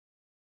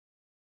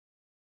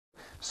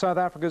South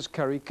Africa's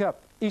Currie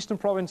Cup. Eastern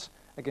Province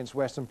against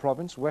Western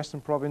Province. Western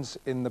Province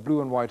in the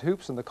blue and white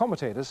hoops, and the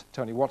commentators,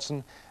 Tony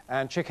Watson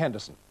and Chick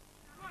Henderson.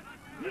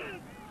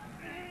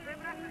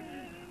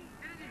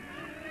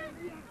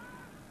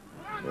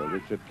 So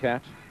Richard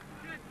Catt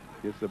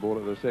gets the ball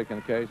at the second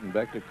occasion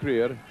back to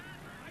Creer,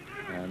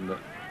 and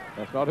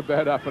that's not a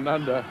bad up and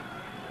under,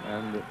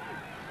 and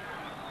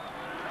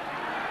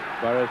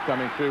Burrows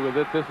coming through with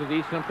it. This is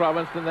Eastern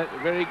Province, and a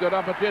very good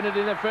opportunity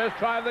in the first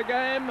try of the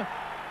game.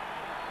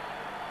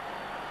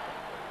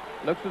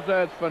 Looks as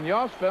though it's Van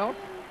Jaarsveld.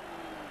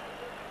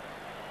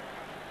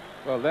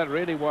 Well, that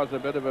really was a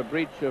bit of a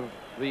breach of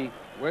the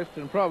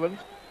Western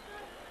Province.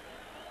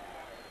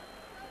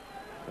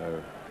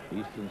 So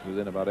Eastern's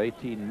within about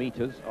 18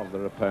 meters of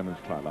their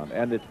opponent's try line,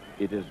 and it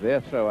is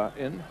their thrower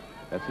in.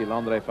 That's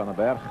Ilandre van den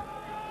Berg,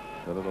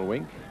 the little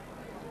wink.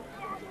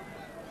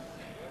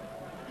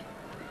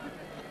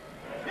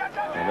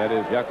 And that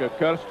is Jaco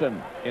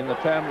Kirsten in the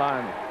tram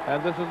line.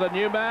 And this is the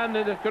new man,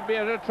 and it could be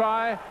a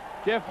try.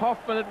 Jeff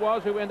Hoffman it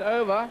was who went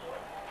over.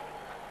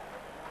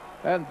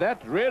 And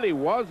that really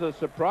was a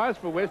surprise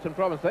for Western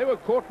Province. They were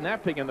caught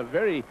napping in a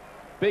very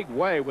big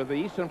way, with the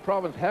Eastern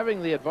Province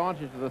having the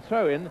advantage of the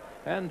throw-in,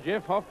 and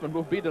Jeff Hoffman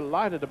will be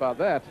delighted about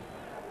that.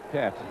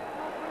 Cat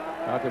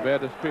out of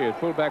Bertus Creer.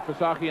 Fullback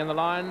Fasaki in the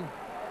line.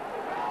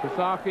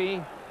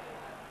 Fasaki.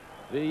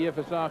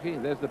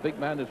 There's the big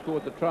man who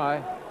scored the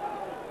try.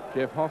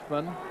 Jeff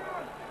Hoffman.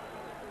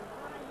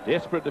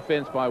 Desperate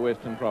defence by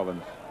Western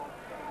Province.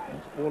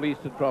 It's all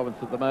Eastern Province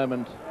at the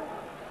moment.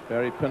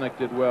 Barry Pinnock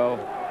did well.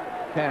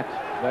 Cat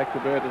back to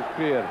Bertus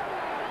Creer.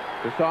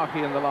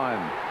 Fasaki in the line.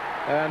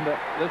 And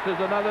this is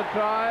another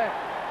try.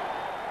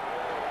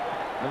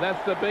 And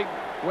that's the big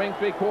wing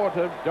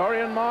three-quarter,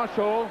 Dorian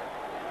Marshall.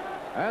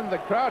 And the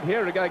crowd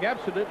here are going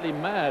absolutely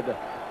mad,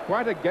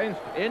 quite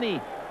against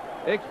any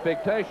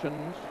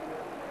expectations.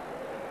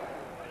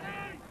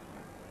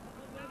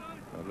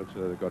 Well, it looks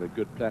like they've got a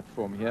good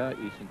platform here.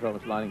 Eastern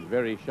Province lining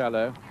very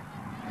shallow.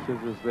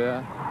 Scissors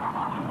there.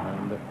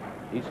 And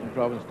Eastern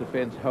Province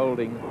defence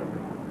holding.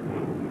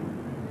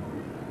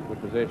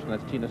 Good possession,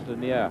 that's Tinus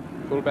Lanier.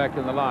 Full back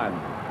in the line.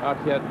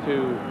 Out here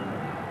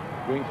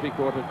to wing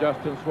three-quarter,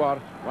 Justin Swart.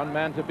 One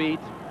man to beat.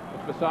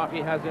 But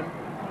Fasaki has him.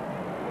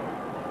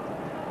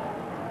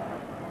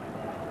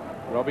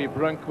 Robbie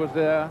Brink was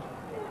there.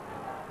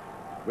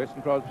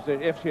 Western Province said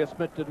FCS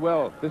Smith did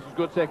well. This is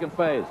good second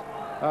phase.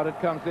 Out it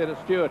comes there to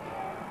Stewart.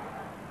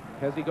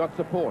 Has he got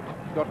support?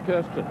 He's got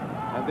Kirsten.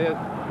 And there's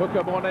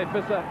Hooker Mornay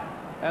Visser.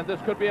 And this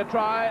could be a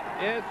try.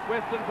 Yes,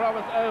 Western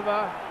Province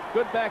over.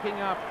 Good backing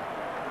up.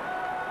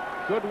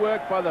 Good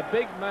work by the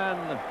big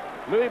man,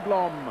 Louis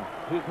Blom,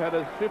 who's had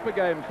a super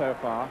game so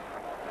far.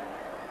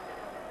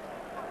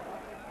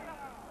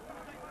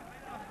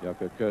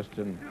 Jaco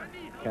Kirsten,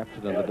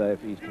 captain of the day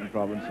for Eastern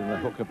Province in the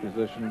hooker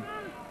position.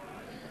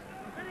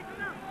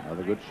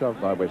 Another good shot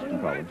by Western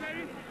Province.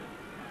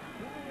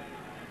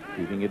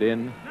 Keeping it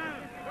in.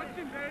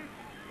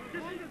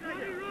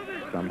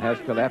 Scrum has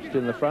collapsed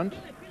in the front.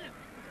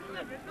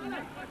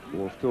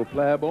 Ball still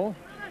playable.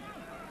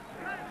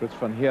 Fritz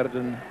van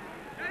Heerden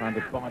trying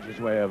to barge his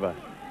way over.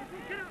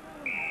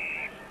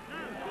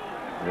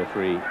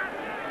 Referee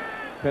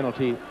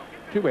penalty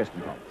to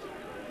Western Province.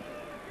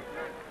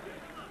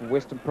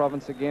 Western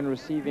Province again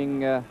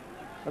receiving a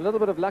little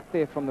bit of luck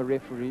there from the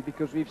referee,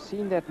 because we've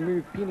seen that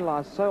move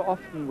penalised so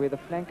often, where the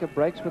flanker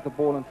breaks with the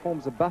ball and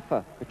forms a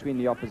buffer between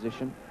the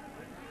opposition.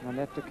 And on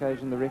that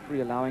occasion, the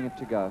referee allowing it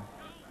to go.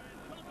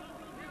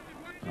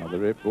 Now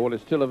the ball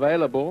is still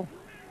available.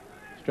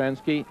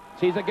 Stransky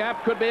sees a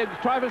gap, could be a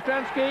try for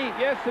Stransky.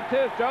 Yes, it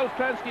is. Joel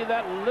Stransky,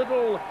 that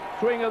little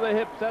swing of the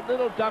hips, that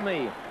little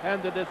dummy,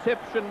 and the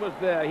deception was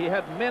there. He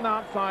had men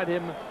outside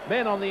him,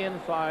 men on the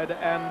inside,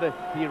 and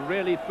he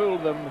really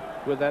fooled them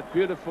with that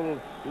beautiful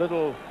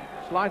little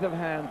sleight of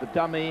hand, the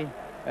dummy,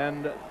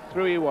 and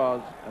through he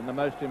was, and the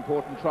most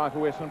important try for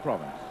Western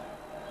Province.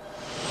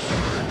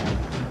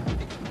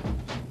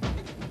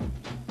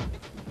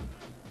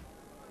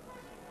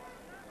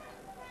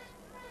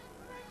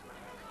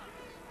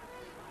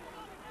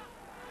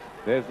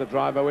 There's the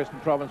driver, Western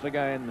Province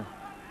again.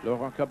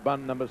 Laurent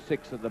Caban, number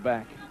 6 at the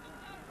back.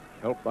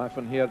 Helped by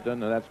Van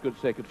Heerden, and that's good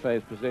second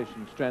phase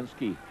possession.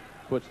 Stransky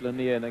puts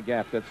Lanier in a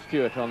gap. That's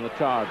Stewart on the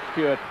charge.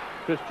 Stewart,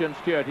 Christian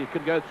Stewart, he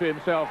can go through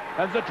himself.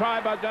 And the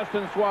try by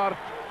Justin Swart.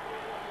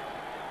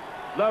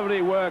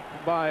 Lovely work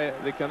by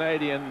the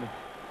Canadian.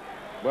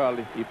 Well,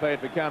 he played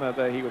for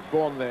Canada. He was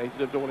born there. He's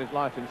lived all his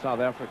life in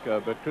South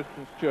Africa. But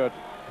Christian Stewart,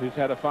 who's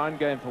had a fine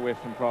game for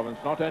Western Province,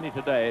 not only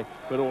today,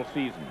 but all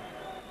season.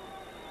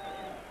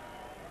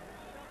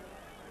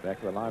 Back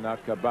of the line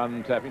out,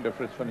 Caban tapping to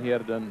Fritz van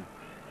Heerden.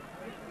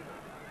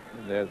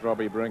 And there's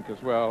Robbie Brink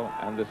as well.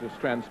 And this is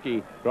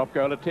Stransky. Drop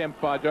goal attempt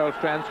by Joel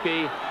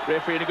Stransky.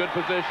 Referee in a good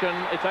position.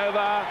 It's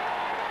over.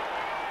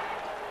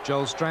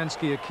 Joel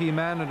Stransky, a key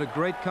man, and a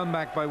great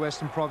comeback by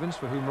Western Province,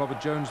 for whom Robert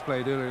Jones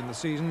played earlier in the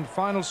season.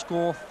 Final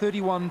score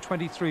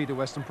 31-23 to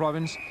Western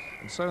Province.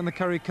 And so in the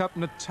Currie Cup,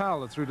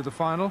 Natal are through to the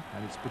final.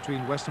 And it's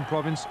between Western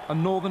Province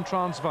and Northern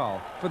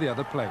Transvaal for the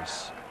other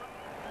place.